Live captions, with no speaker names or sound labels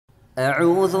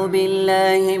أعوذ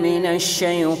بالله من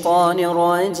الشيطان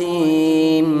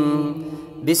الرجيم.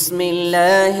 بسم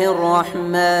الله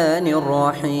الرحمن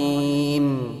الرحيم.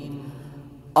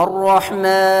 الرحمن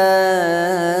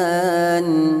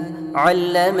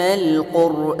علم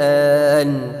القرآن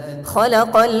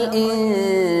خلق الإنسان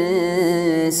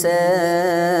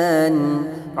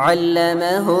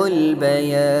علمه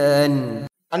البيان.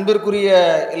 அன்பிற்குரிய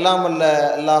எல்லாம் வல்ல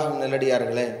அல்லாஹ்வின்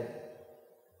நல்லடியார்களே,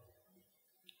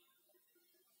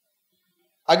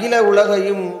 அகில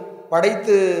உலகையும்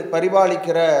படைத்து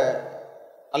பரிபாலிக்கிற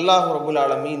அல்லாஹ் ரப்புல்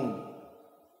ஆலமீன்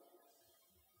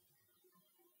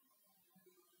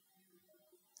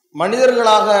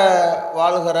மனிதர்களாக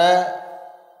வாழ்கிற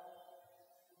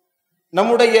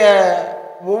நம்முடைய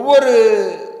ஒவ்வொரு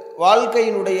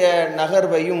வாழ்க்கையினுடைய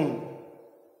நகர்வையும்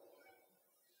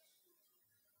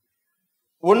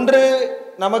ஒன்று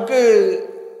நமக்கு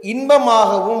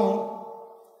இன்பமாகவும்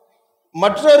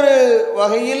மற்றொரு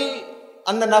வகையில்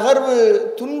அந்த நகர்வு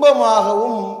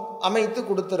துன்பமாகவும் அமைத்து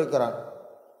கொடுத்திருக்கிறான்.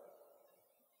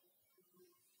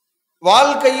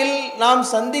 வாழ்க்கையில் நாம்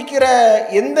சந்திக்கிற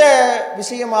எந்த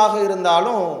விஷயமாக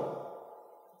இருந்தாலும்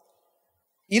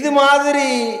இது மாதிரி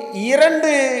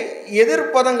இரண்டு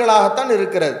எதிர்ப்பதங்களாகத்தான்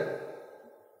இருக்கிறது.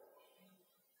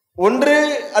 ஒன்று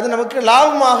அது நமக்கு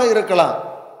லாபமாக இருக்கலாம்,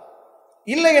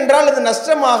 இல்லை என்றால் அது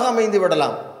நஷ்டமாக அமைந்து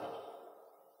விடலாம்.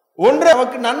 ஒன்று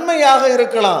நமக்கு நன்மையாக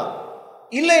இருக்கலாம்,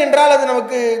 இல்லை என்றால் அது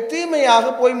நமக்கு தீமையாக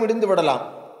போய் முடிந்து விடலாம்.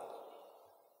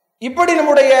 இப்படி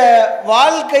நம்முடைய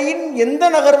வாழ்க்கையின் எந்த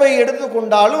நகர்வை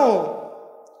எடுத்துக்கொண்டாலும்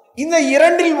இந்த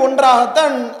இரண்டில்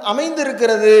ஒன்றாகத்தான்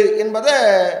அமைந்திருக்கிறது என்பதை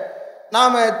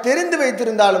நாம் தெரிந்து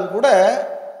வைத்திருந்தாலும் கூட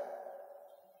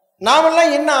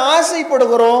நாமெல்லாம் என்ன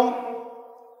ஆசைப்படுகிறோம்,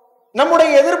 நம்முடைய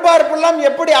எதிர்பார்ப்பெல்லாம்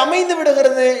எப்படி அமைந்து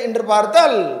விடுகிறது என்று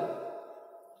பார்த்தால்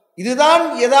இதுதான்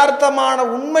யதார்த்தமான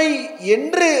உண்மை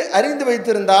என்று அறிந்து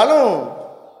வைத்திருந்தாலும்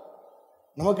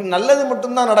நமக்கு நல்லது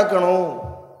மட்டும்தான் நடக்கணும்,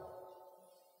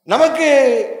 நமக்கு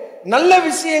நல்ல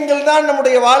விஷயங்கள் தான்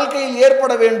நம்முடைய வாழ்க்கையில்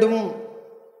ஏற்பட வேண்டும்,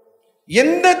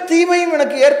 எந்த தீமையும்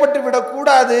எனக்கு ஏற்பட்டு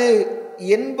விடக்கூடாது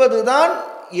என்பதுதான்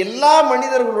எல்லா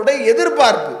மனிதர்களுடைய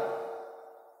எதிர்பார்ப்பு.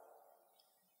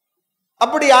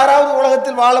 அப்படி யாராவது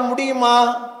உலகத்தில் வாழ முடியுமா?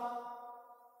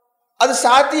 அது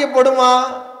சாத்தியப்படுமா?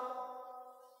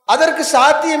 அதற்கு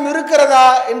சாத்தியம் இருக்கிறதா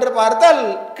என்று பார்த்தால்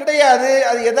கிடையாது.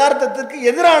 அது யதார்த்தத்திற்கு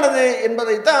எதிரானது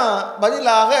என்பதைத்தான்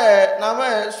பதிலாக நாம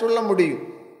சொல்ல முடியும்.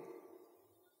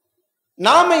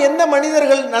 நாம எந்த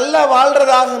மனிதர்கள் நல்லா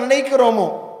வாழ்றதாக நினைக்கிறோமோ,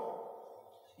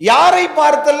 யாரை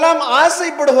பார்த்தெல்லாம்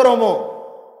ஆசைப்படுகிறோமோ,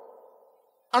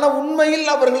 ஆனா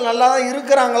உண்மையில் அவர்கள் நல்லா தான்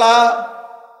இருக்கிறாங்களா?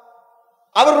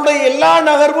 அவர்களுடைய எல்லா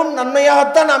நகர்வும்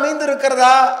நன்மையாகத்தான்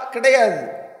அமைந்திருக்கிறதா? கிடையாது.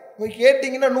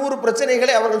 கேட்டீங்கன்னா 100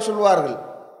 பிரச்சனைகளை அவர்கள் சொல்வார்கள்.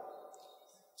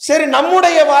 சரி,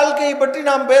 நம்முடைய வாழ்க்கையை பற்றி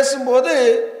நாம் பேசும்போது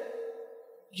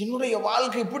என்னுடைய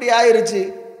வாழ்க்கை இப்படி ஆயிருச்சு,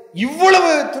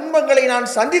 இவ்வளவு துன்பங்களை நான்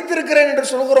சந்தித்திருக்கிறேன் என்று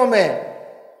சொல்கிறோமே,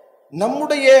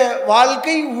 நம்முடைய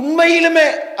வாழ்க்கை உண்மையிலுமே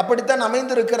அப்படித்தான்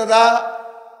அமைந்திருக்கிறதா?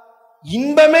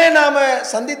 இன்பமே நாம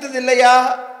சந்தித்தது இல்லையா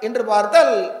என்று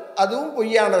பார்த்தால் அதுவும்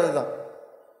பொய்யானது தான்.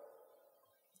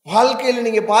 வாழ்க்கையில்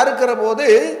நீங்க பார்க்கிற போது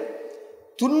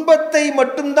துன்பத்தை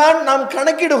மட்டும்தான் நாம்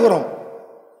கணக்கிடுகிறோம்.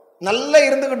 நல்லா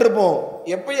இருந்துகிட்டு இருப்போம்,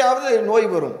 எப்பயாவது நோய்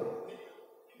வரும்.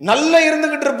 நல்லா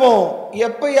இருந்துகிட்டு இருப்போம்,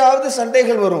 எப்பயாவது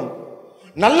சண்டைகள் வரும்.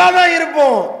 நல்லா தான்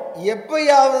இருப்போம்,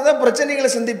 எப்பயாவது தான் பிரச்சனைகளை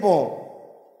சந்திப்போம்.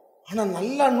 ஆனா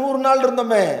நல்லா 100 நாள்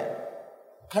இருந்தோமே,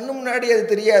 கண்ணு முன்னாடி அது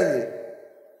தெரியாது.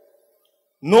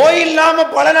 நோய் இல்லாம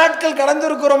பல நாட்கள்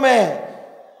கடந்திருக்கிறோமே,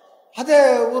 அதை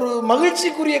ஒரு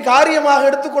மகிழ்ச்சிக்குரிய காரியமாக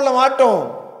எடுத்துக்கொள்ள மாட்டோம்.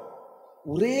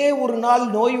 ஒரே ஒரு நாள்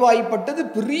நோய்வாய்ப்பட்டது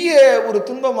பெரிய ஒரு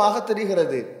துன்பமாக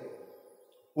தெரிகிறது.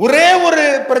 ஒரே ஒரு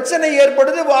பிரச்சனை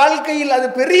ஏற்படுது வாழ்க்கையில், அது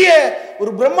பெரிய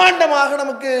ஒரு பிரம்மாண்டமாக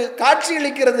நமக்கு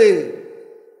காட்சியளிக்கிறது.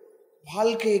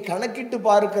 வாழ்க்கையை கணக்கிட்டு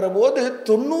பார்க்கிற போது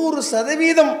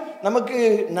 90% நமக்கு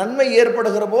நன்மை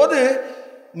ஏற்படுகிற போது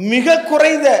மிக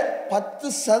குறைந்த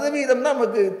 10% தான்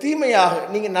நமக்கு தீமையாக.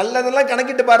 நீங்க நல்லதெல்லாம்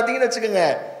கணக்கிட்டு பார்த்தீங்கன்னு வச்சுக்கோங்க,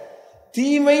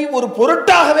 தீமை ஒரு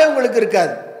பொருட்டாகவே உங்களுக்கு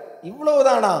இருக்காது.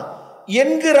 இவ்வளவுதானா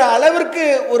என்கிற அளவிற்கு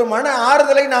ஒரு மன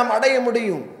ஆறுதலை நாம் அடைய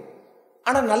முடியும்.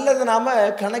 ஆனா நல்லது நாம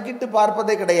கணக்கிட்டு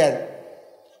பார்ப்பதே கிடையாது,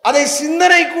 அதை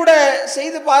சிந்தனை கூட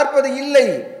செய்து பார்ப்பது இல்லை.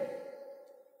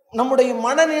 நம்முடைய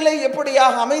மனநிலை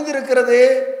எப்படியாக அமைந்திருக்கிறது,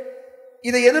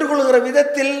 இதை எதிர்கொள்கிற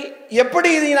விதத்தில் எப்படி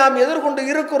இதை நாம் எதிர்கொண்டு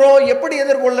இருக்கிறோம், எப்படி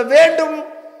எதிர்கொள்ள வேண்டும்,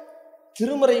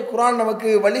 திருமறை குர்ஆன் நமக்கு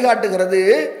வழிகாட்டுகிறது.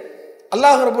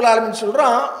 அல்லாஹ் ரப்புல் ஆலமீன்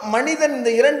சொல்றான், மனிதன் இந்த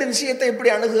இரண்டு விஷயத்தை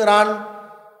எப்படி அணுகுகிறான்.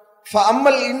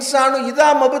 ஃபஅம்மல் இன்சானு இதா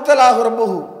மப்தலாஹு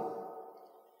ரப்புஹு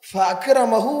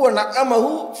ஃபஅக்ரமஹு வ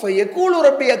நஅமஹு ஃபயகூலு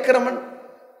ரப்பி அக்ரமன்.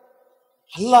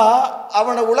 அல்லாஹ்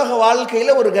அவனை உலக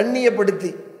வாழ்க்கையில ஒரு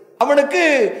கண்ணியப்படுத்தி அவனுக்கு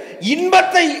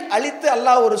இன்பத்தை அளித்து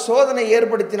அல்லாஹ் ஒரு சோதனை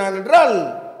ஏற்படுத்தினான் என்றால்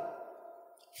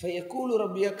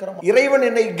இறைவன்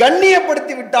என்னை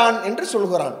கண்ணியப்படுத்தி விட்டான் என்று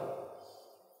சொல்கிறான்.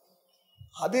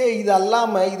 அதே இது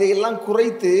அல்லாம இதையெல்லாம்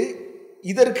குறைத்து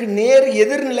இதற்கு நேர்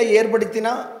எதிர்நிலை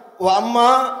ஏற்படுத்தினா அம்மா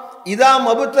இதா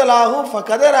மபுத்தலாகு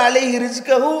ஃபகதர் அலைஹி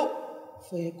ரிஸ்கஹு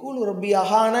ஃபயகூலு ரப்பி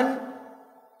அஹானன்.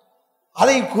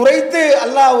 அதை குறைத்து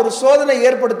அல்லாஹ் ஒரு சோதனை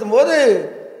ஏற்படுத்தும் போது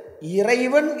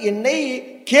இறைவன் என்னை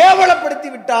கேவலப்படுத்தி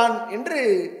விட்டான் என்று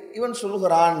இவன்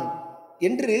சொல்கிறான்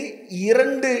என்று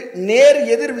இரண்டு நேர்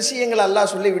எதிர் விஷயங்கள்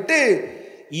அல்லாஹ் சொல்லிவிட்டு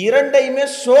இரண்டையுமே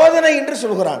சோதனை என்று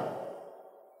சொல்கிறான்.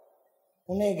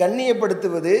 உன்னை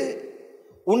கண்ணியப்படுத்துவது,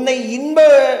 உன்னை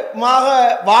இன்பமாக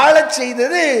வாழச்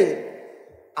செய்தது,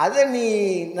 அதை நீ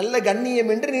நல்ல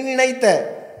கண்ணியம் என்று நீ நினைத்த,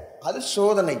 அது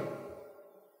சோதனை.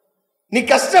 நீ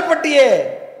கஷ்டப்பட்டியே,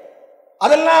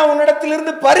 அதெல்லாம்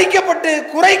உன்னிடத்திலிருந்து பறிக்கப்பட்டு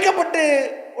குறைக்கப்பட்டு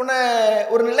உன்னை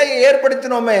ஒரு நிலையை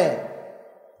ஏற்படுத்தினோமே,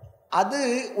 அது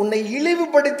உன்னை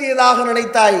இழிவுபடுத்தியதாக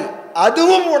நினைத்தாய்,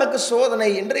 அதுவும் உனக்கு சோதனை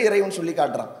என்று இறைவன் சொல்லி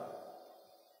காட்டுறான்.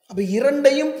 அப்ப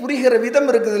இரண்டையும் புரிகிற விதம்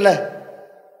இருக்குதுல்ல,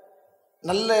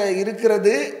 நல்ல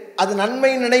இருக்கிறது அது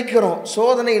நன்மை நினைக்கிறோம்,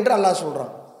 சோதனை என்று அல்லாஹ்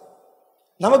சொல்றான்.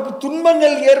 நமக்கு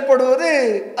துன்பங்கள் ஏற்படுவது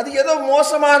அது ஏதோ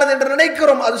மோசமானது என்று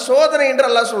நினைக்கிறோம், அது சோதனை என்று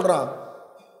அல்லாஹ் சொல்றான்.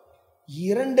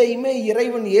 இரண்டையுமே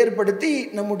இறைவன் ஏற்படுத்தி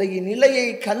நம்முடைய நிலையை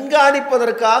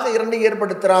கண்காணிப்பதற்காக இரண்டை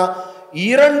ஏற்படுத்துறான்.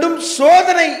 இரண்டும்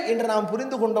சோதனை என்று நாம்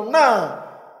புரிந்து கொண்டோம்னா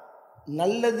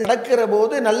நல்லது நடக்கிற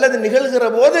போது, நல்லது நிகழ்கிற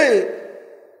போது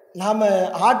நாம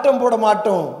ஆட்டம் போட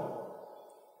மாட்டோம்,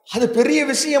 அது பெரிய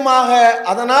விஷயமாக,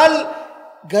 அதனால்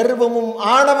கர்வமும்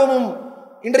ஆணவமும்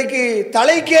இன்றைக்கு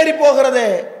தலைக்கேறி போகிறதே,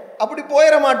 அப்படி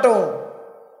போயிட மாட்டோம்.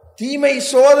 தீமை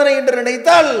சோதனை என்று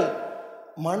நினைத்தால்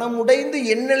மனமுடைந்து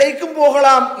என் நிலைக்கும்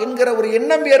போகலாம் என்கிற ஒரு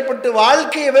எண்ணம் ஏற்பட்டு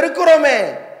வாழ்க்கையை வெறுக்கிறோமே,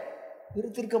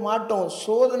 வெறுத்திருக்க மாட்டோம்.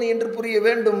 சோதனை என்று புரிய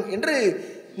வேண்டும் என்று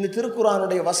இந்த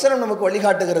திருக்குர்ஆனுடைய வசனம் நமக்கு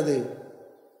வழிகாட்டுகிறது.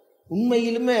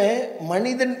 உண்மையிலுமே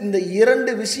மனிதன் இந்த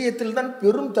இரண்டு விஷயத்தில் தான்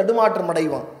பெரும் தடுமாற்றம்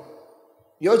அடைவான்.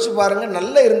 யோசிச்சு பாருங்க,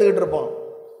 நல்லா இருந்துகிட்டு இருப்பான்,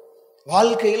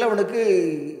 வாழ்க்கையில் அவனுக்கு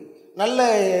நல்ல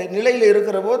நிலையில்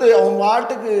இருக்கிற போது அவன்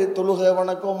வாட்டுக்கு தொழுகை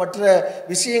வணக்கம் மற்ற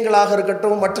விஷயங்களாக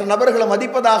இருக்கட்டும், மற்ற நபர்களை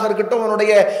மதிப்பதாக இருக்கட்டும்,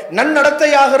 அவனுடைய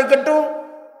நன்னடத்தையாக இருக்கட்டும்,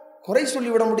 குறை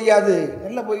சொல்லிவிட முடியாது,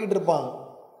 நல்லா போய்கிட்டு இருப்பான்.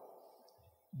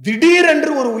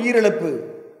 திடீரென்று ஒரு உயிரிழப்பு,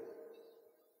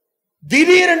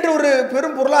 திடீரென்று ஒரு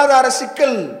பெரும் பொருளாதார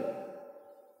சிக்கல்,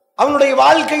 அவனுடைய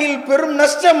வாழ்க்கையில் பெரும்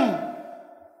நஷ்டம்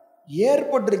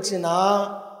ஏற்பட்டுருச்சுன்னா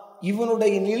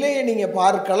இவனுடைய நிலையை நீங்க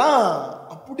பார்க்கலாம்,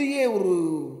 அப்படியே ஒரு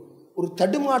ஒரு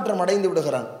தடுமாற்றம் அடைந்து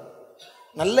விடுகிறான்.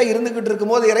 நல்லா இருந்துகிட்டு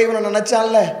இருக்கும் போது இறைவனை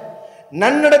நினைச்சான்ல,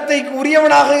 நன்னடத்தைக்கு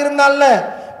உரியவனாக இருந்தான்ல,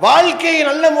 வாழ்க்கையை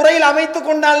நல்ல முறையில் அமைத்து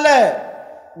கொண்டான்ல,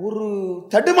 ஒரு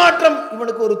தடுமாற்றம்,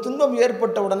 இவனுக்கு ஒரு துன்பம்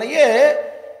ஏற்பட்ட உடனேயே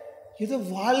இது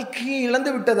வாழ்க்கையை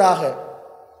இழந்து விட்டதாக,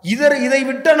 இதை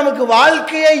விட்ட நமக்கு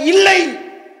வாழ்க்கையே இல்லை,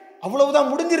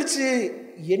 அவ்வளவுதான் முடிஞ்சிருச்சு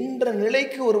என்ற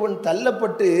நிலைக்கு ஒருவன்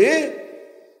தள்ளப்பட்டு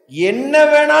என்ன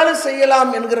வேணாலும் செய்யலாம்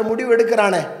என்கிற முடிவு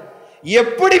எடுக்கிறானே,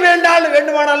 எப்படி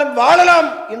வேண்டுமானாலும் வாழலாம்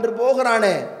என்று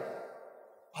போகிறானே,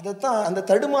 அதைத்தான், அந்த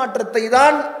தடுமாற்றத்தை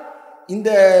தான் இந்த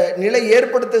நிலை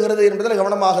ஏற்படுத்துகிறது என்பதில்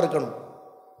கவனமாக இருக்கணும்.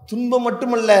 துன்பம்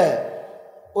மட்டுமல்ல,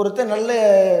 ஒருத்தன் நல்ல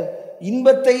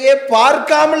இன்பத்தையே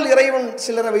பார்க்காமல் இறைவன்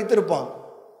சிலரை வைத்திருப்பான்,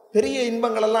 பெரிய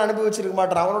இன்பங்கள் எல்லாம் அனுபவிச்சிருக்க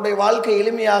மாட்டான், அவனுடைய வாழ்க்கை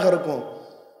எளிமையாக இருக்கும்,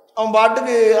 அவன்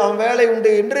பாட்டுக்கு அவன் வேலை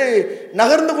உண்டு என்று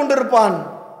நகர்ந்து கொண்டிருப்பான்.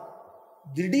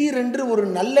 திடீரென்று ஒரு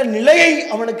நல்ல நிலையை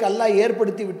அவனுக்கு அல்லாஹ்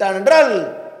ஏற்படுத்தி விட்டான் என்றால்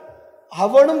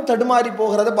அவனும் தடுமாறி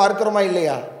போகிறத பார்க்கிறோமா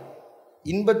இல்லையா?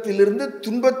 இன்பத்திலிருந்து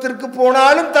துன்பத்திற்கு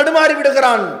போனாலும் தடுமாறி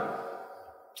விடுகிறான்.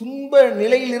 துன்ப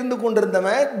நிலையில் இருந்து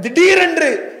கொண்டிருந்தவன் திடீரென்று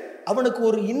அவனுக்கு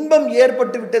ஒரு இன்பம்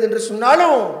ஏற்பட்டு விட்டது என்று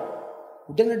சொன்னாலும்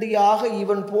உடனடியாக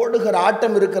இவன் போடுகிற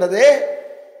ஆட்டம் இருக்கிறதே,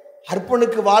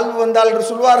 அர்ப்பனுக்கு வாழ்வு வந்தால் என்று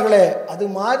சொல்வார்களே, அது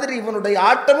மாதிரி இவனுடைய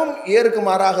ஆட்டமும் ஏற்கு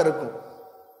மாறாக இருக்கும்.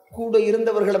 கூட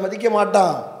இருந்தவர்களை மதிக்க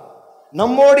மாட்டான்,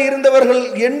 நம்மோடு இருந்தவர்கள்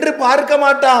என்று பார்க்க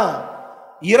மாட்டான்,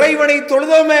 இறைவனை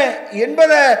தொழுதோமே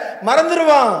என்பதை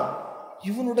மறந்துடுவான்.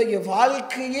 இவனுடைய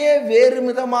வாழ்க்கையே வேறு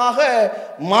விதமாக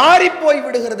மாறி போய்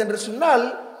விடுகிறது என்று சொன்னால்,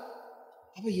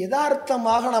 அப்ப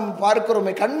யதார்த்தமாக நாம்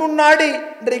பார்க்கிறோமே, கண் முன்னாடி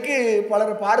இன்றைக்கு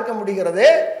பலரை பார்க்க முடிகிறது.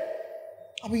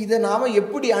 அப்ப இதை நாம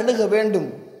எப்படி அணுக வேண்டும்?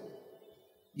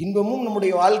 இன்பமும்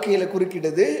நம்முடைய வாழ்க்கையில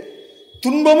குறுக்கிடுது,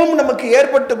 துன்பமும் நமக்கு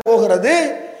ஏற்பட்டு போகிறது,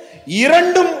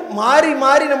 இரண்டும் மாறி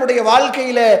மாறி நம்முடைய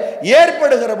வாழ்க்கையில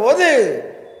ஏற்படுகிற போது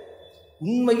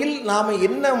உண்மையில் நாம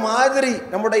என்ன மாதிரி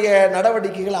நம்முடைய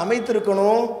நடவடிக்கைகள்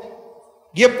அமைத்திருக்கணும்,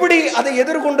 எப்படி அதை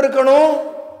எதிர்கொண்டிருக்கணும்,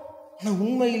 ஆனால்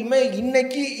உண்மையிலுமே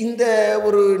இன்னைக்கு இந்த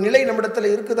ஒரு நிலை நம்மிடத்தில்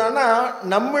இருக்குதானா,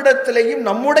 நம்மிடத்திலையும்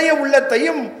நம்முடைய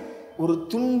உள்ளத்தையும் ஒரு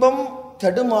துன்பம்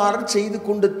தடுமாற செய்து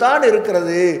கொண்டு தான்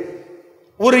இருக்கிறது.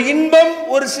 ஒரு இன்பம்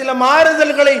ஒரு சில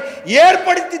மாறுதல்களை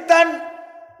ஏற்படுத்தித்தான்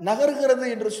நகர்கிறது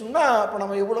என்று சொன்னா அப்ப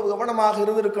நம்ம எவ்வளவு கவனமாக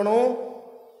இருந்திருக்கணும்.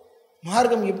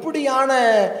 மார்க்கம் எப்படியான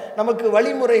நமக்கு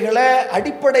வழிமுறைகளை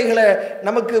அடிப்படைகளை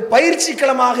நமக்கு பயிற்சி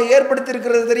களமாக ஏற்படுத்தி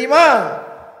இருக்கிறது தெரியுமா?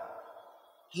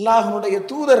 அல்லாஹ்வுடைய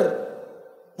தூதர்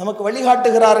நமக்கு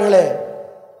வழிகாட்டுகிறார்களே,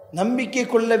 நம்பிக்கை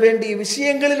கொள்ள வேண்டிய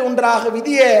விஷயங்களில் ஒன்றாக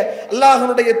விதியை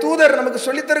அல்லாஹ்வுடைய தூதர் நமக்கு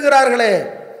சொல்லித் தருகிறார்களே,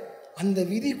 அந்த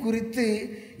விதி குறித்து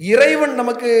இறைவன்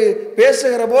நமக்கு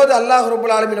பேசுகிற போது அல்லாஹ்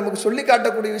ரப்பல் ஆலமீன் நமக்கு சொல்லி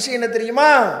காட்டக்கூடிய விஷயம் என்ன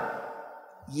தெரியுமா?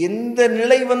 எந்த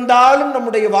நிலை வந்தாலும்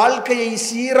நம்முடைய வாழ்க்கையை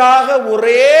சீராக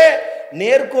ஒரே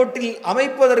நேர்கோட்டில்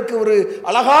அமைப்பதற்கு ஒரு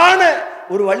அழகான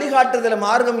ஒரு வழிகாட்டுதலை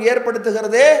மார்க்கம்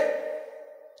ஏற்படுத்துகிறதே.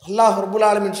 அல்லாஹ் ரப்பல்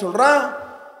ஆலமீன் சொல்றான்,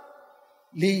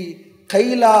 லி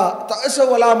கைலா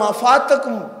தஅஸவலாமா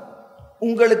ஃபாத்தக்கும்,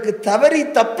 உங்களுக்கு தவறி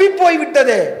தப்பி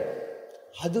போய்விட்டதே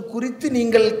அது குறித்து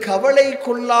நீங்கள் கவலை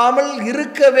கொள்ளாமல்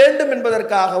இருக்க வேண்டும்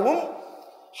என்பதற்காகவும்,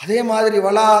 அதே மாதிரி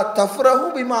வலா தஃப்ரஹு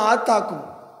பிமா ஆத்தாக்கும்,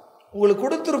 உங்களுக்கு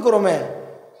கொடுத்திருக்கிறோமே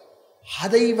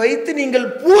அதை வைத்து நீங்கள்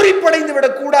பூரிப்படைந்து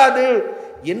விடக்கூடாது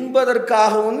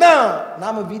என்பதற்காகவும் தான்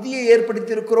நாம விதியை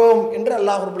ஏற்படுத்தி இருக்கிறோம் என்று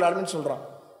அல்லாஹ் ரப்பல் ஆலமீன் சொல்றான்.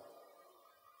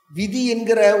 விதி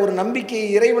என்கிற ஒரு நம்பிக்கையை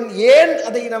இறைவன் ஏன்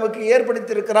அதை நமக்கு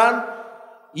ஏற்படுத்தி இருக்கிறான்,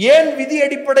 ஏன் விதி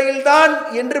அடிப்படையில் தான்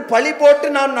என்று பழி போட்டு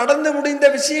நாம் நடந்து முடிந்த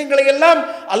விஷயங்களை எல்லாம்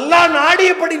அல்லாஹ்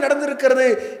நாடியபடி நடந்திருக்கிறது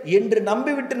என்று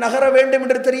நம்பிவிட்டு நகர வேண்டும்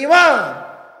என்று தெரியுமா?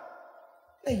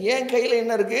 ஏன் கையில்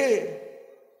என்ன இருக்கு?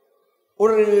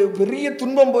 ஒரு பெரிய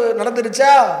துன்பம்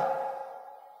நடந்துருச்சா,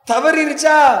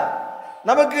 தவறிருச்சா,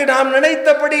 நமக்கு நாம்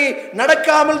நினைத்தபடி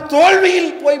நடக்காமல்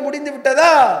தோல்வியில் போய் முடிந்து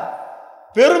விட்டதா,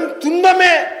 பெரும்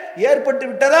துன்பமே ஏற்பட்டு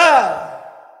விட்டதா?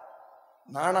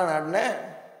 நானா நாடினேன்?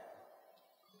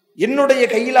 என்னுடைய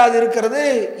கையில் அது இருக்கிறது,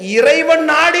 இறைவன்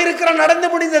நாடி இருக்கிற நடந்து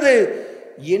முடிந்தது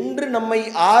என்று நம்மை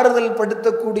ஆறுதல்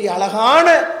படுத்தக்கூடிய அழகான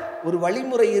ஒரு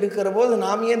வழிமுறை இருக்கிற போது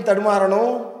நாம் ஏன்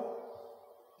தடுமாறணும்?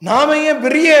 நாம ஏன்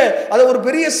அதை ஒரு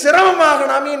பெரிய சிரமமாக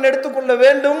நாம் ஏன் எடுத்துக்கொள்ள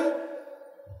வேண்டும்?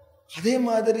 அதே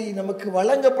மாதிரி நமக்கு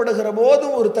வழங்கப்படுகிற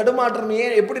போதும் ஒரு தடுமாற்றம்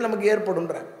ஏன் எப்படி நமக்கு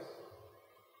ஏற்படுன்ற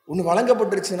ஒன்று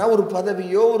வழங்கப்பட்டுருச்சுன்னா, ஒரு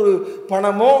பதவியோ ஒரு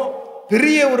பணமோ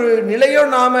பெரிய ஒரு நிலையோ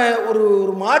நாம ஒரு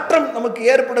மாற்றம் நமக்கு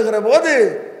ஏற்படுகிற போது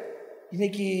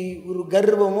இன்னைக்கு ஒரு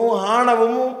கர்வமும்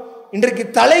ஆணவமும் இன்றைக்கு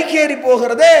தலைக்கேறி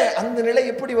போகிறதே, அந்த நிலை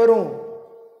எப்படி வரும்?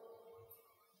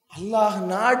 அல்லாஹ்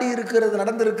நாடி இருக்கிறது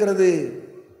நடந்திருக்கிறது.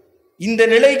 இந்த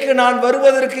நிலைக்கு நான்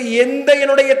வருவதற்கு எந்த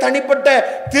என்னுடைய தனிப்பட்ட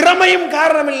திறமையும்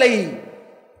காரணமில்லை.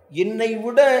 என்னை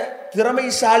விட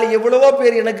திறமைசாலி எவ்வளவோ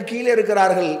பேர் எனக்கு கீழே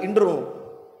இருக்கிறார்கள். இன்றும்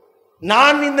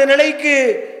நான் இந்த நிலைக்கு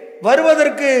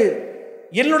வருவதற்கு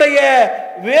என்னுடைய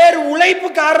வேறு உழைப்பு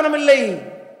காரணமில்லை.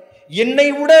 என்னை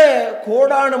விட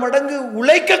கோடான மடங்கு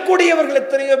உழைக்கக்கூடியவர்கள்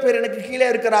எத்தனையோ பேர் எனக்கு கீழே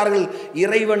இருக்கிறார்கள்.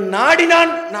 இறைவன்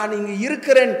நாடினான் நான் இங்கு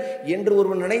இருக்கிறேன் என்று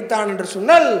ஒருவன் நினைத்தான் என்று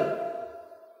சொன்னால்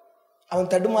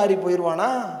அவன் தடுமாறி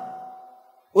போயிடுவானா?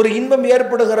 ஒரு இன்பம்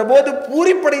ஏற்படுகிற போது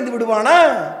பூரிப்படைந்து விடுவானா?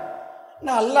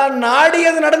 நான் அல்லாஹ்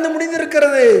நாடியது நடந்து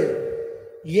முடிந்திருக்கிறது,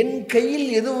 என் கையில்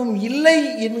எதுவும் இல்லை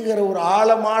என்கிற ஒரு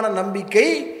ஆழமான நம்பிக்கை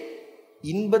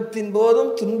இன்பத்தின்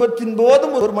போதும் துன்பத்தின்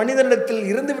போதும் ஒரு மனிதனிடத்தில்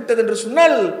இருந்து விட்டது என்று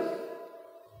சொன்னால்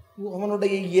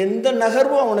அவனுடைய எந்த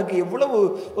நகர்வும் அவனுக்கு எவ்வளவு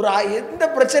ஒரு எந்த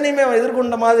பிரச்சனையுமே அவன்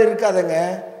எதிர்கொண்ட மாதிரி இருக்காதுங்க.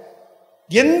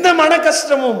 எந்த மன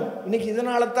கஷ்டமும் இன்னைக்கு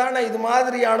இதனால தானே இது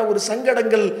மாதிரியான ஒரு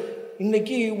சங்கடங்கள்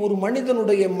இன்னைக்கு ஒரு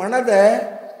மனிதனுடைய மனதை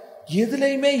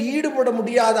எதுலையுமே ஈடுபட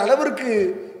முடியாத அளவிற்கு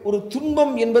ஒரு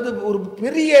துன்பம் என்பது ஒரு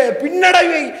பெரிய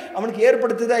பின்னடைவை அவனுக்கு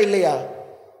ஏற்படுத்துதா இல்லையா?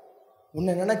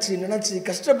 உன்னை நினைச்சு நினைச்சு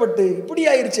கஷ்டப்பட்டு இப்படி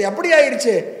ஆயிருச்சு அப்படி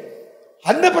ஆயிருச்சு,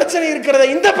 அந்த பிரச்சனை இருக்கிறத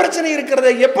இந்த பிரச்சனை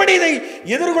இருக்கிறத எப்படி இதை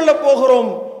எதிர்கொள்ள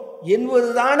போகிறோம்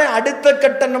என்பதுதானே அடுத்த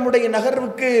கட்ட நம்முடைய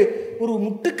நகர்வுக்கு ஒரு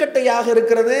முட்டுக்கட்டையாக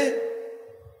இருக்கிறது.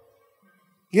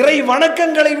 இறை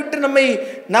வணக்கங்களை விட்டு நம்மை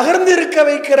நகர்ந்து இருக்க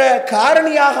வைக்கிற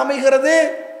காரணியாக அமைகிறது.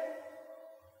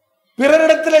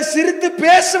 பிறரிடத்தில் சிரித்து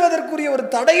பேசுவதற்குரிய ஒரு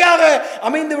தடையாக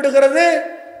அமைந்து விடுகிறது.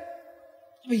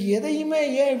 எதையுமே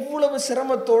ஏன் இவ்வளவு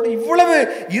சிரமத்தோடு இவ்வளவு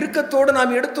இறுக்கத்தோடு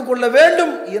நாம் எடுத்துக்கொள்ள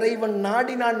வேண்டும்? இறைவன்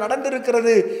நாடி நான்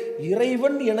நடந்திருக்கிறது,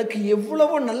 இறைவன் எனக்கு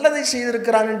எவ்வளவு நல்லதை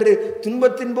செய்திருக்கிறான் என்று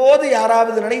துன்பத்தின் போது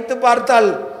யாராவது நினைத்து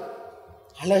பார்த்தால்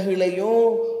அழகிலையும்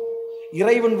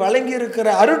இறைவன் வழங்கி இருக்கிற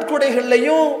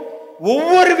அருட்கொடைகளையும்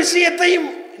ஒவ்வொரு விஷயத்தையும்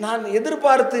நான்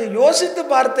எதிர்பார்த்து யோசித்து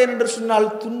பார்த்தேன் என்று சொன்னால்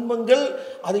துன்பங்கள்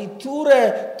அதை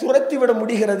துரத்திவிட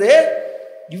முடிகிறதே.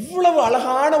 இவ்வளவு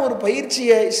அழகான ஒரு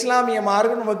பயிற்சியை இஸ்லாமிய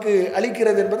மார்க்கம் நமக்கு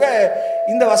அளிக்கிறது என்பதை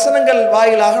இந்த வசனங்கள்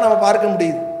வாயிலாக நம்ம பார்க்க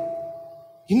முடியுது.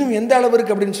 இன்னும் எந்த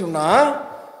அளவிற்கு அப்படின்னு சொன்னா,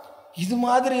 இது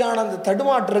மாதிரியான அந்த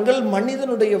தடுமாற்றங்கள்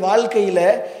மனிதனுடைய வாழ்க்கையில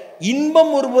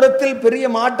இன்பம் ஒரு புறத்தில் பெரிய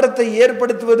மாற்றத்தை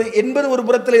ஏற்படுத்துவது என்பது ஒரு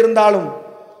புறத்தில் இருந்தாலும்,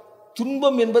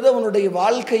 துன்பம் என்பது அவனுடைய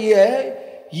வாழ்க்கையை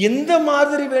எந்த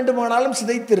மாதிரி வேண்டுமானாலும்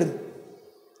சிதைத்திருது.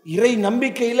 இறை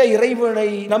நம்பிக்கையில இறைவனை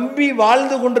நம்பி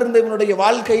வாழ்ந்து கொண்டிருந்த இவனுடைய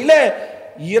வாழ்க்கையில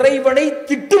இறைவனை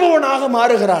திட்டுபவனாக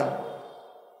மாறுகிறான்.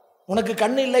 உனக்கு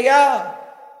கண் இல்லையா?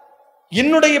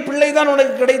 என்னுடைய பிள்ளைதான்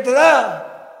உனக்கு கிடைத்ததா?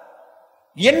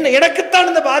 எனக்குத்தான்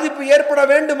இந்த பாதிப்பு ஏற்பட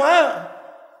வேண்டுமா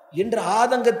என்ற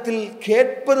ஆதங்கத்தில்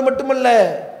கேட்பது மட்டுமல்ல,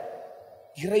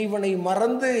 இறைவனை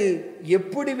மறந்து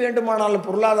எப்படி வேண்டுமானாலும்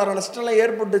பொருளாதார நஷ்டம்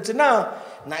ஏற்பட்டுச்சுன்னா,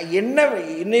 நான்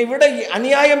என்னை விட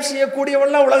அநியாயம்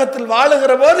செய்யக்கூடியவெல்லாம் உலகத்தில்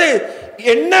வாழுகிற போது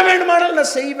என்ன வேண்டுமானாலும்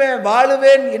நான் செய்வேன்,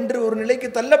 வாழுவேன் என்று ஒரு நிலைக்கு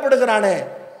தள்ளப்படுகிறானே.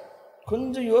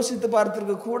 கொஞ்சம் யோசித்து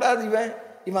பார்த்திருக்க கூடாது.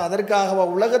 இவன் அதற்காகவா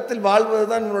உலகத்தில்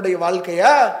வாழ்வதுதான் இவனுடைய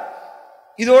வாழ்க்கையா?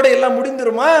 இதோட எல்லாம்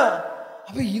முடிந்துருமா?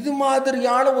 அப்ப இது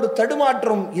மாதிரியான ஒரு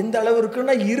தடுமாற்றம் எந்த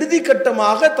அளவிற்குன்னா, இறுதி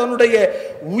கட்டமாக தன்னுடைய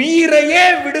உயிரையே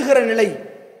விடுகிற நிலை.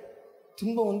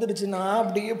 துன்பம் வந்துடுச்சுன்னா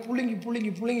அப்படியே புழுங்கி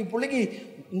புழுங்கி புழுங்கி புழுங்கி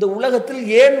இந்த உலகத்தில்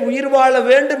ஏன் உயிர் வாழ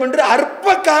வேண்டும் என்று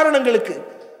அற்ப காரணங்களுக்கு,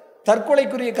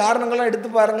 தற்கொலைக்குரிய காரணங்கள்லாம்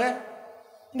எடுத்து பாருங்க.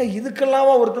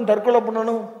 இதுக்கெல்லாமா ஒருத்தன் தற்கொலை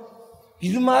பண்ணணும்?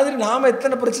 இது மாதிரி நாம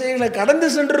எத்தனை பிரச்சனைகளை கடந்து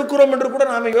சென்றிருக்கிறோம் என்று கூட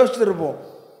நாம யோசிச்சிருப்போம்.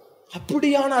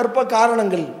 அப்படியான அற்ப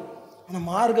காரணங்கள். ஆனால்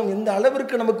மார்க்கம் எந்த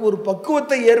அளவிற்கு நமக்கு ஒரு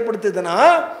பக்குவத்தை ஏற்படுத்துதுன்னா,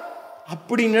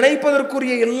 அப்படி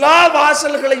நினைப்பதற்குரிய எல்லா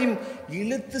வாசல்களையும்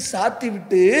இழுத்து சாத்தி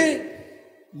விட்டு,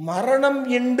 மரணம்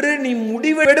என்று நீ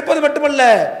முடிவு எடுப்பது மட்டுமல்ல,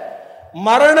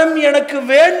 மரணம் எனக்கு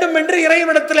வேண்டும் என்று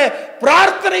இறைவனிடத்தில்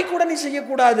பிரார்த்தனை கூட நீ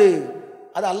செய்யக்கூடாது.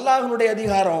 அது அல்லாஹ்வுடைய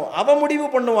அதிகாரம். அவன் முடிவு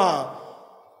பண்ணுவான்.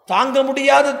 தாங்க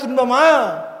முடியாத துன்பமா,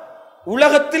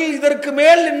 உலகத்தில் இதற்கு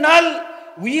மேல் என்னால்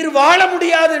உயிர் வாழ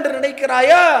முடியாது என்று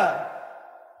நினைக்கிறாயா?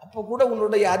 அப்ப கூட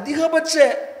உன்னுடைய அதிகபட்ச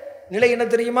நிலை என்ன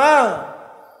தெரியுமா?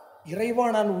 இறைவா,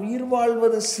 நான் உயிர்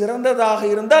வாழ்வது சிறந்ததாக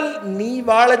இருந்தால் நீ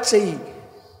வாழச் செய்,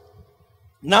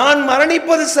 நான்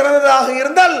மரணிப்பது சிறந்ததாக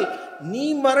இருந்தால் நீ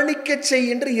மரணிக்க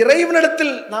செய் என்று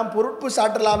இறைவனிடத்தில் நாம் பொறுப்பு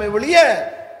சாட்டலாமே ஒழிய,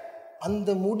 அந்த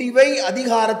முடிவை,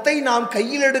 அதிகாரத்தை நாம்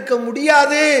கையில் எடுக்க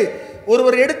முடியாது,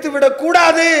 ஒருவர் எடுத்துவிடக்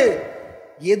கூடாது.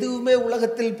 எதுவுமே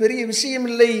உலகத்தில் பெரிய விஷயம்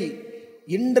இல்லை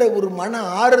என்ற ஒரு மன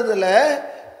ஆறுதலை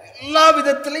எல்லா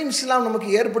விதத்திலையும் இஸ்லாம் நமக்கு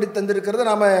ஏற்படுத்தி தந்திருக்கிறத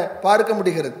நாம பார்க்க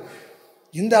முடிகிறது.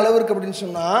 இந்த அளவிற்கு அப்படின்னு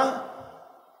சொன்னா,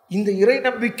 இந்த இறை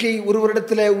நம்பிக்கை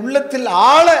ஒருவரிடத்தில் உள்ளத்தில்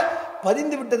ஆழ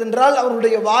பதிந்து விட்டதென்றால்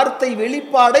அவருடைய வார்த்தை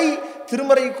வெளிப்பாடை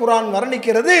திருமறை குர்ஆன்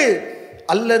வர்ணிக்கிறது.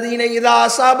 அல்லதீன இதா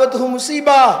அஸாபத்துஹும்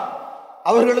முஸீபா,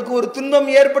 அவர்களுக்கு ஒரு துன்பம்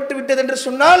ஏற்பட்டு விட்டது என்று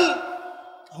சொன்னால்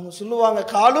அவங்க சொல்லுவாங்க,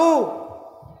 காலு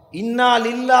இன்னா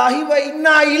லில்லாஹி வ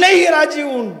இன்னா இலைஹி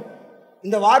ராஜிஊன்.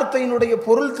 இந்த வார்த்தையினுடைய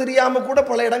பொருள் தெரியாம கூட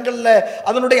பல இடங்கள்ல,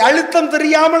 அதனுடைய அழுத்தம்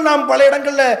தெரியாமல் நாம் பல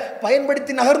இடங்கள்ல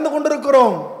பயன்படுத்தி நகர்ந்து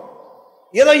கொண்டிருக்கிறோம்.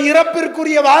 ஏதோ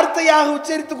இறப்பிற்குரிய வார்த்தையாக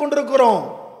உச்சரித்துக் கொண்டிருக்கிறோம்.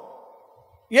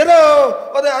 ஏதோ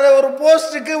ஒரு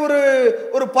போஸ்டுக்கு,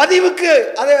 ஒரு பதிவுக்கு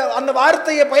அந்த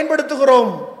வார்த்தையை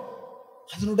பயன்படுத்துகிறோம்.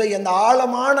 அதனுடைய அந்த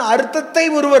ஆழமான அர்த்தத்தை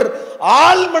ஒருவர்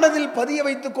ஆழ் மனதில் பதிய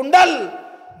வைத்துக் கொண்டால்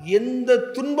எந்த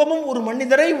துன்பமும் ஒரு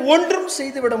மனிதரை ஒன்றும்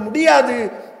செய்துவிட முடியாது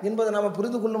என்பதை நாம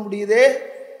புரிந்து கொள்ள முடியுதே.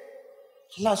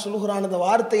 அல்லாஹ் சொல்லுகிறான், அந்த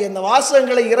வார்த்தை, அந்த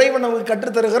வாசகங்களை இறைவன் நமக்கு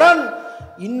கற்றுத்தருகிறான்.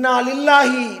 இன்னா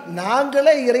லில்லாஹி,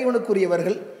 நாங்களே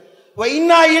இறைவனுக்குரியவர்கள், வ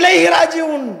இன்னா இலைஹி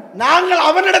ராஜிஊன், நாங்கள்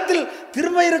அவனிடத்தில்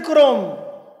திரும்ப இருக்கிறோம்.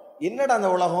 என்னடா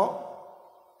அந்த உலகம்?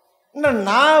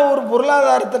 நான் ஒரு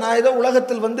பொருளாதாரத்தை, நான் ஏதோ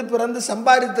உலகத்தில் வந்து பிறந்து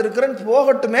சம்பாதித்து இருக்கிறேன்,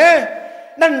 போகட்டுமே,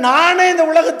 நானே இந்த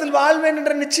உலகத்தில் வாழ்வேன்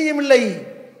என்ற நிச்சயம் இல்லை.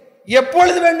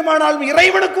 எப்பொழுது வேண்டுமானாலும்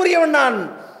இறைவனுக்குரியவன் நான்.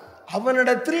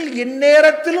 அவனிடத்தில்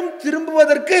எந்நேரத்திலும்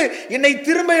திரும்புவதற்கு, என்னை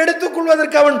திரும்ப எடுத்துக்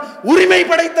கொள்வதற்கு அவன் உரிமை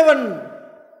படைத்தவன்.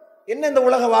 என்ன இந்த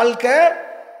உலக வாழ்க்கை?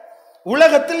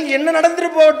 உலகத்தில் என்ன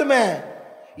நடந்துட்டு போகட்டுமே,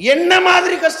 என்ன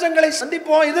மாதிரி கஷ்டங்களை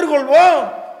சந்திப்போம், எதிர்கொள்வோம்.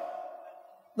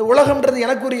 இந்த உலகம்ன்றது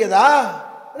எனக்குரியதா?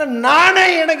 நானே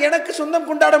எனக்கு சொந்தம்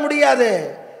கொண்டாட முடியாது,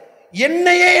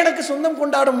 என்னையே எனக்கு சொந்தம்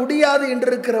கொண்டாட முடியாது என்று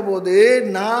இருக்கிற போது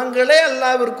நாங்களே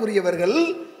அல்லாஹ்விற்குரியவர்கள்,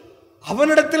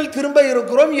 அவனிடத்தில் திரும்ப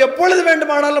இருக்கிறோம். எப்பொழுது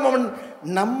வேண்டுமானாலும் அவன்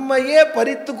நம்மையே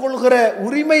பறித்து கொள்கிற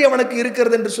உரிமை அவனுக்கு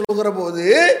இருக்கிறது என்று சொல்கிற போது,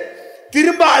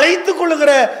 திரும்ப அழைத்துக்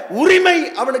கொள்கிற உரிமை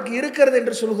அவனுக்கு இருக்கிறது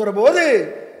என்று சொல்கிற போது,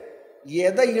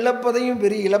 எதை இழப்பதையும்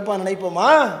பெரிய இழப்பா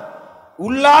நினைப்போமா?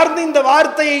 உள்ளார்ந்து இந்த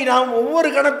வார்த்தையை நாம்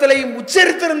ஒவ்வொரு கணத்திலையும்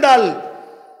உச்சரித்திருந்தால்,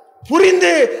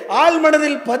 புரிந்து ஆழ்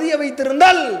மனதில் பதிய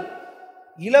வைத்திருந்தால்,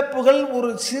 இழப்புகள் ஒரு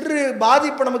சிறு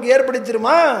பாதிப்பு நமக்கு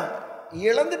ஏற்படுத்திருமா?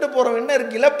 இழந்துட்டு போறோம், என்ன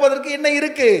இருக்கு இழப்பதற்கு? என்ன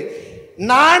இருக்கு?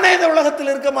 நானே இந்த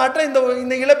உலகத்தில் இருக்க மாட்டேன்,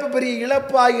 இந்த இழப்பு பெரிய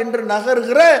இழப்பா என்று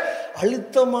நகர்கிற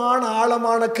அழுத்தமான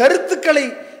ஆழமான கருத்துக்களை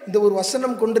இந்த ஒரு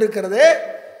வசனம் கொண்டிருக்கிறது.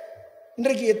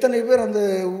 இன்றைக்கு எத்தனை பேர் அந்த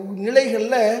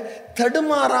நிலைகளில்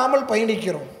தடுமாறாமல்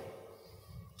பயணிக்கிறோம்.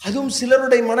 அதுவும்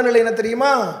சிலருடைய மனநிலை என்ன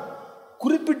தெரியுமா,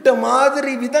 குறிப்பிட்ட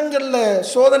மாதிரி விதங்களில்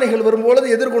சோதனைகள் வரும்பொழுது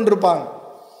எதிர்கொண்டிருப்பாங்க.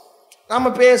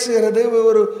 நாம் பேசுகிறது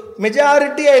ஒரு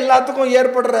மெஜாரிட்டியாக எல்லாத்துக்கும்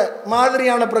ஏற்படுற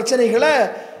மாதிரியான பிரச்சனைகளை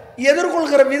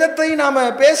எதிர்கொள்கிற விதத்தை நாம்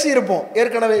பேசியிருப்போம்.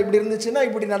 ஏற்கனவே இப்படி இருந்துச்சுன்னா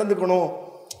இப்படி நடந்துக்கணும்,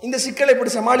 இந்த சிக்கலை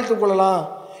இப்படி சமாளித்து கொள்ளலாம்,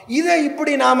 இதை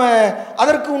இப்படி நாம்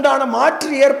அதற்கு உண்டான மாற்று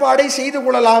ஏற்பாடை செய்து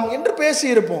கொள்ளலாம் என்று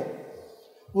பேசியிருப்போம்.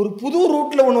 ஒரு புது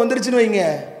ரூட்டில் ஒன்று வந்துருச்சுன்னு வைங்க,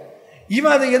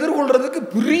 இவன் அதை எதிர்கொள்றதுக்கு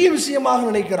பெரிய விஷயமாக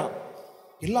நினைக்கிறான்.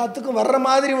 எல்லாத்துக்கும் வர்ற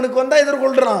மாதிரி இவனுக்கு வந்தால்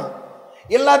எதிர்கொள்கிறான்.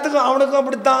 எல்லாத்துக்கும் அவனுக்கும்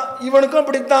அப்படித்தான், இவனுக்கும்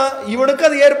அப்படித்தான், இவனுக்கும்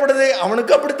அது ஏற்படுது,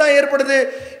 அவனுக்கும் அப்படித்தான் ஏற்படுது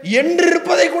என்று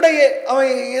இருப்பதை கூட அவன்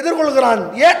எதிர்கொள்கிறான்,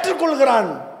 ஏற்றுக்கொள்கிறான்.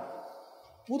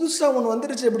 புதுசாக ஒன்று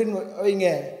வந்துருச்சு அப்படின்னு வைங்க,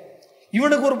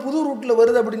 இவனுக்கு ஒரு புது ரூட்டில்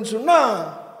வருது அப்படின்னு சொன்னால்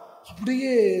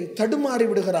அப்படியே தடுமாறி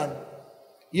விடுகிறான்.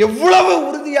 எவ்வளவு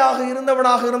உறுதியாக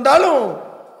இருந்தவனாக இருந்தாலும்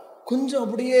கொஞ்சம்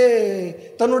அப்படியே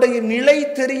தன்னுடைய நிலை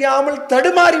தெரியாமல்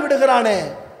தடுமாறி விடுகிறானே.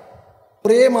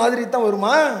 ஒரே மாதிரி தான்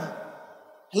வருமா?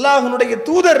 அல்லாஹ்வுடைய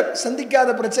தூதர் சந்திக்காத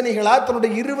பிரச்சனைகளா?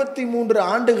 தன்னுடைய 23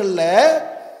 ஆண்டுகளில்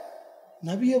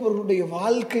நபி அவர்களுடைய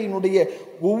வாழ்க்கையினுடைய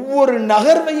ஒவ்வொரு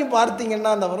நகர்வையும்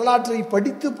பார்த்தீங்கன்னா, அந்த வரலாற்றை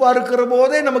படித்து பார்க்கிற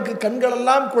போதே நமக்கு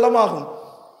கண்களெல்லாம் குளமாகும்.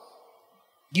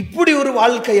 இப்படி ஒரு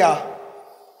வாழ்க்கையா,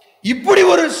 இப்படி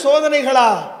ஒரு சோதனைகளா,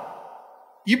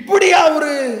 இப்படியா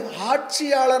ஒரு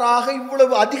ஆட்சியாளராக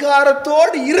இவ்வளவு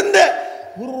அதிகாரத்தோடு இருந்த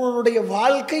ஒருவருடைய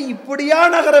வாழ்க்கை இப்படியா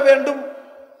நகர வேண்டும்?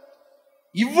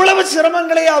 இவ்வளவு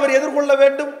சிரமங்களை அவர் எதிர்கொள்ள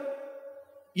வேண்டும்?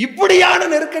 இப்படியான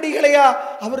நெருக்கடிகளையா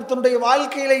அவர் தன்னுடைய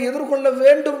வாழ்க்கையில எதிர்கொள்ள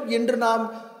வேண்டும் என்று நாம்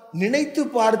நினைத்து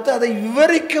பார்த்து அதை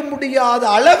விவரிக்க முடியாத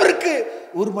அளவிற்கு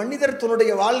ஒரு மனிதர்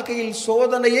தன்னுடைய வாழ்க்கையில்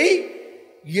சோதனையை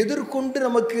எதிர்கொண்டு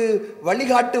நமக்கு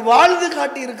வழிகாட்டு வாழ்ந்து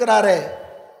காட்டி இருக்கிறாரே.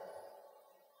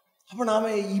 அப்ப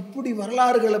நாம இப்படி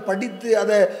வரலாறுகளை படித்து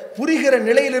அதை புரிகிற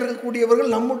நிலையில்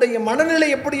இருக்கக்கூடியவர்கள் நம்முடைய மனநிலை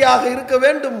எப்படியாக இருக்க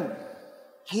வேண்டும்?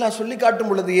 அல்லாஹ் சொல்லி காட்டும்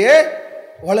பொழுதே,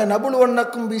 வல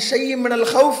நபுலுவன்னக்கும் பிஷைஇம் மினல்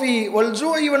ஹௌஃபி வல்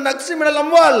ஜூஇ வன் நக்ஸி மினல்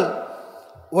அம்வால்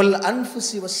வல்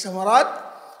அன்ஃபுஸி வஸ்ஸமராத்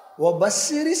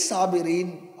வபஸ்ஸிரி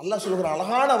சாபிரீன். அல்லாஹ் சொல்கிற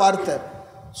அழகான வார்த்தை.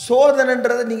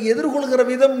 சோதனைன்றதை நீங்க எதிர்கொள்கிற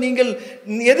விதம், நீங்கள்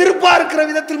எதிர்பார்க்கிற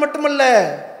விதத்தில் மட்டுமல்ல,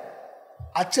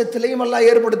 அச்சத்திலையும் அல்லாஹ்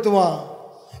ஏற்படுத்துவான்,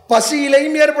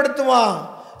 பசியிலையும் ஏற்படுத்துவான்,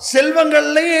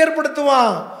 செல்வங்களையும்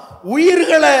ஏற்படுத்துவான்,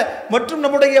 உயிர்களை மற்றும்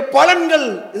நம்முடைய பலன்கள்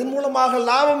இதன் மூலமாக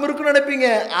லாபம் இருக்குன்னு நினைப்பீங்க,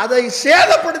 அதை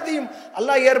சேதப்படுத்தியும்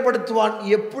அல்லாஹ் ஏற்படுத்துவான்.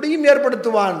 எப்படியும்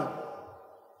ஏற்படுத்துவான்.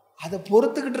 அதை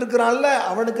பொறுத்துக்கிட்டு இருக்கிறான்ல,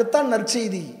 அவனுக்குத்தான்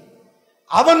நற்செய்தி.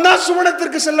 அவன் தான்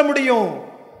சுவனத்திற்கு செல்ல முடியும்.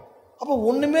 அப்போ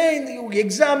ஒண்ணுமே இந்த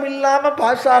எக்ஸாம் இல்லாம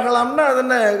பாஸ் ஆகலாம்னா அது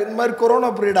என்ன, இந்த மாதிரி கொரோனா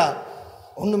பீரியடா,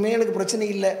 ஒண்ணுமே எனக்கு பிரச்சனை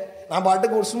இல்லை, நான்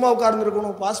பாட்டுக்கு ஒரு சும்மா உட்கார்ந்து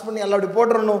இருக்கணும், பாஸ் பண்ணி அல்லா அப்படி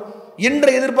போட்டுறணும் என்ற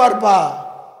எதிர்பார்ப்பா?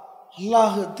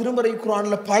 அல்லாஹ் திருமறை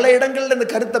குர்ஆன்ல பல இடங்கள்ல இந்த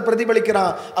கருத்தை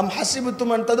பிரதிபலிக்கிறான். அம்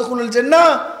ஹஸிபுத்தும் அன் ததுகுலுல் ஜன்னah,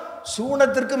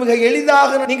 சூனத்திற்கு மிக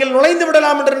எளிதாக நீங்கள் நுழைந்து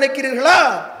விடலாம் என்று நினைக்கிறீர்களா?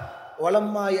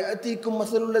 வலம்மா யஅதீக்கும்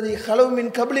மஸலுல்லதி ஹலவ்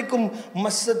மின் கப்லிக்கும்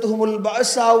மஸ்ஸத்துஹுமுல்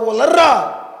பஅஸா வலர்ரா,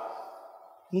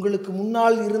 உங்களுக்கு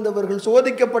முன்னால் இருந்தவர்கள்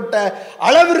சோதிக்கப்பட்ட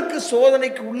அளவிற்கு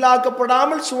சோதனைக்கு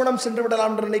உள்ளாக்கப்படாமல் சூனம் சென்று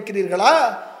விடலாம் என்று நினைக்கிறீர்களா?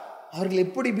 அவர்கள்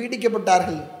எப்படி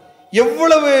பீடிக்கப்பட்டார்கள்,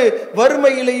 எவ்வளவு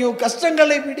வறுமையிலையும்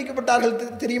கஷ்டங்களை பீடிக்கப்பட்டார்கள்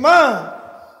தெரியுமா?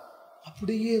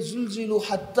 அப்படியே சுல்சிலு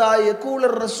ஹத்தா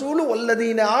யகூலர் ரசூலு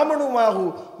வல்லதீன ஆமனு மாஹு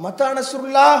மத்தா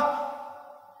நஸ்ருல்லாஹ்,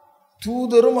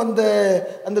 தூதரும்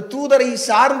அந்த தூதரை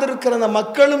சார்ந்திருக்கிற அந்த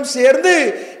மக்களும் சேர்ந்து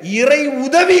இறை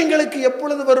உதவி எங்களுக்கு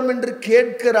எப்பொழுது வரும் என்று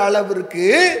கேட்கிற அளவிற்கு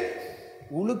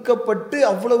உழுக்கப்பட்டு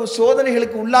அவ்வளவு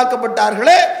சோதனைகளுக்கு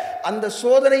உள்ளாக்கப்பட்டார்களே. அந்த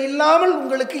சோதனை இல்லாமல்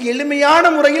உங்களுக்கு எளிமையான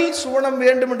முறையில் சுவனம்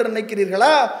வேண்டும் என்று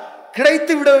நினைக்கிறீர்களா?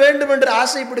 கிடைத்து விட வேண்டும் என்று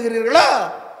ஆசைப்படுகிறீர்களா?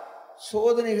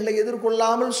 சோதனைகளை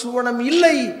எதிர்கொள்ளாமல் சுவனம்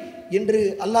இல்லை என்று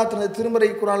அல்லாஹ் தனது திருமறை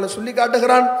குர்ஆன்ல சொல்லி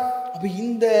காட்டுகிறான். அப்ப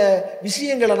இந்த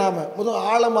விஷயங்களை நாம முதல்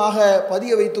ஆழமாக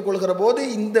பதிய வைத்துக் கொள்கிற போது,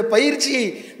 இந்த பயிற்சியை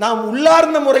நாம்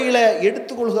உள்ளார்ந்த முறையில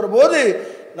எடுத்துக்கொள்கிற போது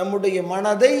நம்முடைய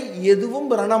மனதை எதுவும்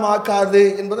ரணமாக்காது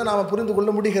என்பதை நாம் புரிந்து கொள்ள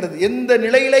முடிகிறது. எந்த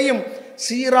நிலையிலையும்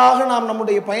சீராக நாம்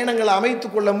நம்முடைய பயணங்களை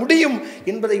அமைத்துக் கொள்ள முடியும்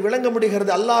என்பதை விளங்க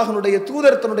முடிகிறது. அல்லாஹ்வுடைய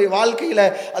தூதர் தன்னுடைய வாழ்க்கையில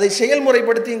அதை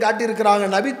செயல்முறைப்படுத்தியும் காட்டியிருக்கிறாங்க.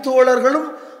 நபித்தோழர்களும்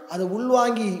அதை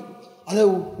உள்வாங்கி அதை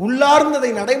உள்ளார்ந்ததை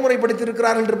நடைமுறைப்படுத்தி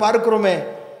இருக்கிறார்கள் என்று பார்க்கிறோமே.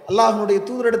 அல்லாஹ்வுடைய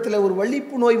தூதரிடத்தில் ஒரு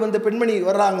வலிப்பு நோய் வந்த பெண்மணி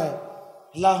வர்றாங்க.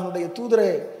 அல்லாஹ்வுடைய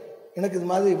தூதரே, எனக்கு இது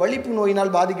மாதிரி வலிப்பு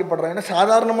நோயினால் பாதிக்கப்படுறேன். ஏன்னா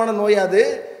சாதாரணமான நோயாது,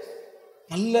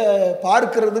 நல்ல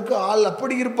பார்க்கிறதுக்கு ஆள்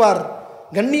அப்படி இருப்பார்,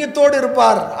 கண்ணியத்தோடு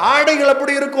இருப்பார், ஆடைகள்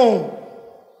அப்படி இருக்கும்.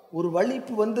 ஒரு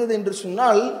வலிப்பு வந்தது என்று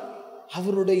சொன்னால்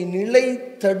அவருடைய நிலை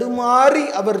தடுமாறி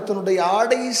அவர் தன்னுடைய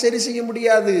ஆடையை சரி செய்ய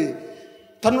முடியாது,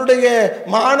 தன்னுடைய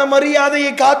மான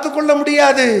மரியாதையை காத்துக்கொள்ள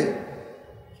முடியாது.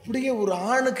 அப்படியே ஒரு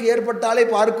ஆணுக்கு ஏற்பட்டாலே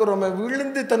பார்க்கிறோம்,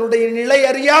 விழுந்து தன்னுடைய நிலை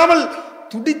அறியாமல்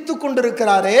துடித்து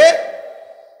கொண்டிருக்கிறாரே,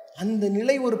 அந்த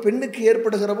நிலை ஒரு பெண்ணுக்கு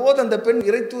ஏற்படுகிற போது அந்த பெண்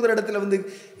இறை தூதரிடத்தில் வந்து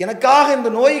எனக்காக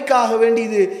இந்த நோய்க்காக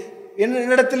வேண்டியது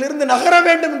என்னிடத்திலிருந்து நகர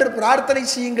வேண்டும் என்று பிரார்த்தனை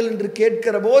செய்யுங்கள் என்று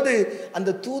கேட்கிற போது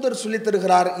அந்த தூதர் சொல்லித்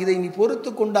தருகிறார், இதை நீ பொறுத்து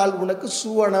கொண்டால் உனக்கு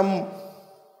சுவனம்.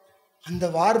 அந்த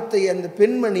வார்த்தை, அந்த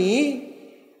பெண்மணி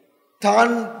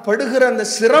தான் படுகிற அந்த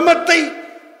சிரமத்தை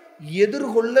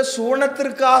எதிர்கொள்ள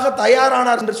சுவனத்திற்காக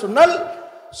தயாரானார் என்று சொன்னால்,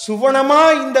 சுவனமா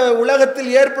இந்த உலகத்தில்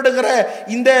ஏற்படுகிற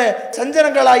இந்த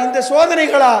சஞ்சலங்களா, இந்த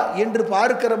சோதனைகளா என்று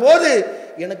பார்க்கிற போது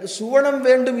எனக்கு சுவனம்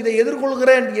வேண்டும், இதை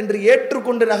எதிர்கொள்கிறேன் என்று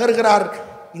ஏற்றுக்கொண்டு நகர்கிறார்.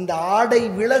 இந்த ஆடை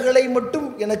விலகலை மட்டும்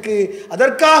எனக்கு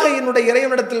அதற்காக என்னுடைய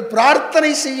இறைவனிடத்தில்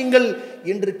பிரார்த்தனை செய்யுங்கள்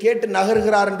என்று கேட்டு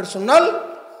நகர்கிறார் என்று சொன்னால்,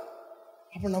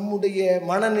 அப்ப நம்முடைய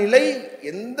மனநிலை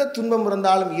எந்த துன்பம்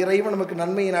இருந்தாலும் இறைவன் நமக்கு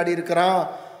நன்மையை நாடி இருக்கிறான்,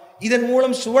 இதன்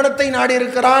மூலம் சுவனத்தை நாடி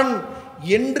இருக்கிறான்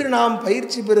என்று நாம்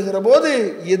பயிற்சி பெறுகிற போது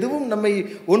எதுவும் நம்மை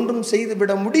ஒன்றும்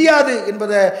செய்துவிட முடியாது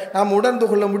என்பதை நாம் உணர்ந்து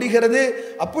கொள்ள முடிகிறது.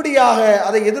 அப்படியாக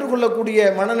அதை எதிர்கொள்ளக்கூடிய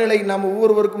மனநிலை நாம்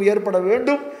ஒவ்வொருவருக்கும் ஏற்பட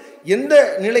வேண்டும். எந்த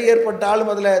நிலை ஏற்பட்டாலும்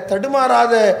அதில்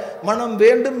தடுமாறாத மனம்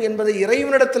வேண்டும் என்பதை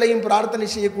இறைவனிடத்திலையும் பிரார்த்தனை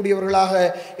செய்யக்கூடியவர்களாக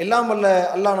எல்லாம் வல்ல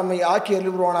அல்லாஹ் நம்மை ஆக்கி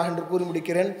அருள்வானாக என்று கூறி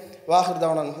முடிக்கிறேன்.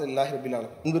 வாஹிர்தாவான அல்ஹம்துலில்லாஹி ரப்பில்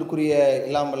ஆலமீன். அன்பிற்குரிய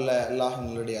எல்லாம் வல்ல அல்லாஹ்வின்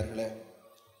நல்லடியார்களே,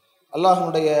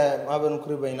 அல்லாஹ்வுடைய மாபெரும்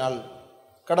கிருபையினால்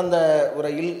கடந்த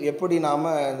உரையில் எப்படி நாம்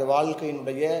இந்த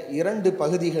வாழ்க்கையினுடைய 2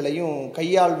 பகுதிகளையும்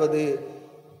கையாள்வது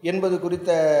என்பது குறித்த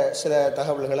சில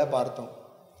தகவல்களை பார்த்தோம்.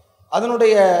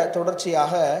 அதனுடைய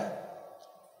தொடர்ச்சியாக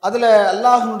அதில்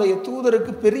அல்லாஹ்வுடைய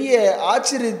தூதருக்கு பெரிய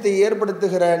ஆச்சரியத்தை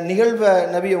ஏற்படுத்துகிற நிகழ்வை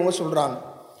நபி அவங்க சொல்கிறாங்க.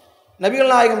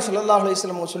 நபிகள் நாயகம் ஸல்லல்லாஹு அலைஹி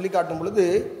வஸல்லம் அவங்க சொல்லி காட்டும் பொழுது,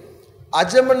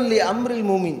 அஜமல்லி அம்ரில்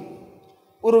மூமின்,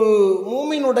 ஒரு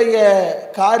மூமினுடைய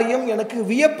காரியம் எனக்கு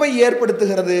வியப்பை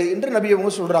ஏற்படுத்துகிறது என்று நபி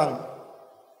அவங்க சொல்கிறாங்க.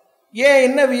 ஏன்,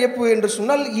 என்ன வியப்பு என்று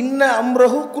சொன்னால், இன்ன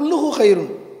அம்ரஹு குல்லுஹு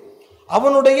ஹைருன்,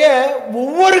 அவனுடைய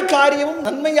ஒவ்வொரு காரியமும்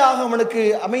நன்மையாக அவனுக்கு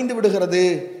அமைந்து விடுகிறது,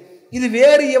 இது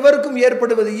வேறு எவருக்கும்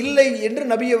ஏற்படுவது இல்லை என்று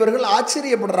நபி அவர்கள்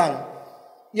ஆச்சரியப்படுறாங்க.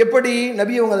 எப்படி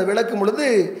நபி அவங்க அதை விளக்கும் பொழுது,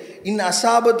 இன்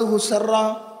அசாபத்துஹு சர்ரா,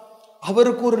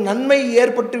 அவருக்கு ஒரு நன்மை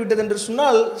ஏற்பட்டு விட்டது என்று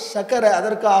சொன்னால் சக்கர,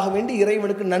 அதற்காக வேண்டி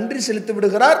இறைவனுக்கு நன்றி செலுத்தி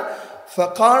விடுகிறார்.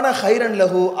 ஃபகான ஹைரன்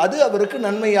லஹு, அது அவருக்கு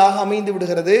நன்மையாக அமைந்து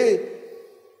விடுகிறது.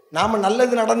 நாம்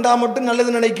நல்லது நடந்தால் மட்டும்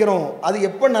நல்லது நினைக்கிறோம், அது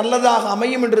எப்போ நல்லதாக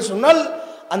அமையும் என்று சொன்னால்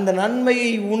அந்த நன்மையை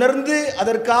உணர்ந்து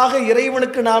அதற்காக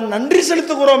இறைவனுக்கு நாம் நன்றி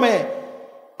செலுத்துகிறோமே,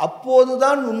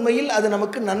 அப்போதுதான் உண்மையில் அது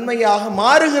நமக்கு நன்மையாக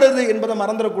மாறுகிறது என்பதை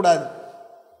மறந்துடக்கூடாது.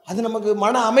 அது நமக்கு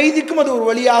மன அமைதிக்கும் அது ஒரு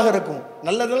வழியாக இருக்கும்.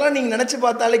 நல்லதெல்லாம் நீங்கள் நினச்சி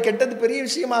பார்த்தாலே கெட்டது பெரிய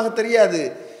விஷயமாக தெரியாது,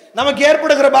 நமக்கு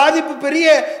ஏற்படுகிற பாதிப்பு பெரிய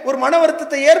ஒரு மன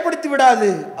வருத்தத்தை ஏற்படுத்தி விடாது.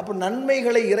 அப்போ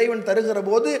நன்மைகளை இறைவன் தருகிற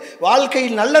போது,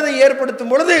 வாழ்க்கையில் நல்லதை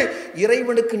ஏற்படுத்தும் பொழுது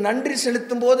இறைவனுக்கு நன்றி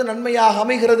செலுத்தும் போது நன்மையாக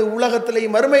அமைகிறது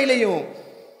உலகத்திலையும் மறுமையிலையும்.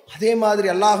 அதே மாதிரி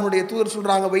அல்லாஹ்வுடைய தூதர்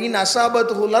சொல்றாங்க, வைன்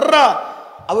அசாபத்துஹு லர்ரா,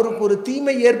 அவருக்கு ஒரு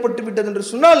தீமை ஏற்பட்டு விட்டது என்று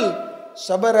சொன்னால்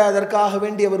சபர, அதற்காக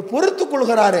வேண்டி அவர் பொறுத்து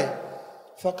கொள்கிறாரே,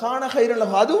 ஃபகான ஹைரன்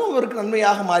லஹு, அதுவும் அவருக்கு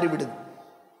நன்மையாக மாறிவிடுது.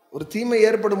 ஒரு தீமை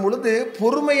ஏற்படும் பொழுது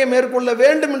பொறுமையை மேற்கொள்ள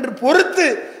வேண்டும் என்று பொறுத்து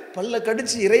பல்ல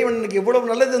கடிச்சு இறைவன் எனக்கு எவ்வளவு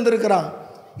நல்லது தந்திருக்கிறான்,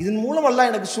 இதன் மூலம் அல்லாஹ்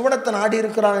எனக்கு சுவனத்தை நாடி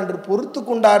இருக்கிறான் என்று பொறுத்து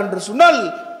கொண்டார் என்று சொன்னால்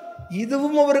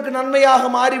இதுவும் அவருக்கு நன்மையாக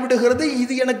மாறிவிடுகிறது.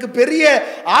 இது எனக்கு பெரிய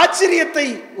ஆச்சரியத்தை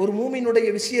ஒரு மூமினுடைய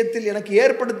விஷயத்தில் எனக்கு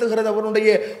ஏற்படுத்துகிறது. அவனுடைய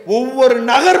ஒவ்வொரு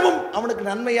நகர்வும் அவனுக்கு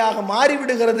நன்மையாக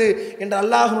மாறிவிடுகிறது என்று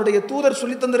அல்லாஹ்வுடைய தூதர்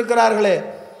சொல்லி தந்திருக்கிறார்களே.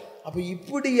 அப்போ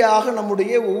இப்படியாக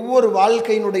நம்முடைய ஒவ்வொரு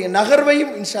வாழ்க்கையினுடைய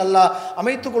நகர்வையும் இன்ஷா அல்லாஹ்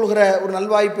அமைத்துக் கொள்கிற ஒரு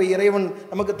நல்வாய்ப்பை இறைவன்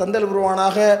நமக்கு தந்தல்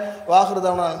வருவானாக. வாஹிர்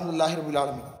தஅவானா அல்ஹம்துலில்லாஹி ரப்பில்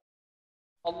ஆலமீன்.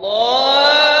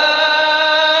 அல்லாஹ்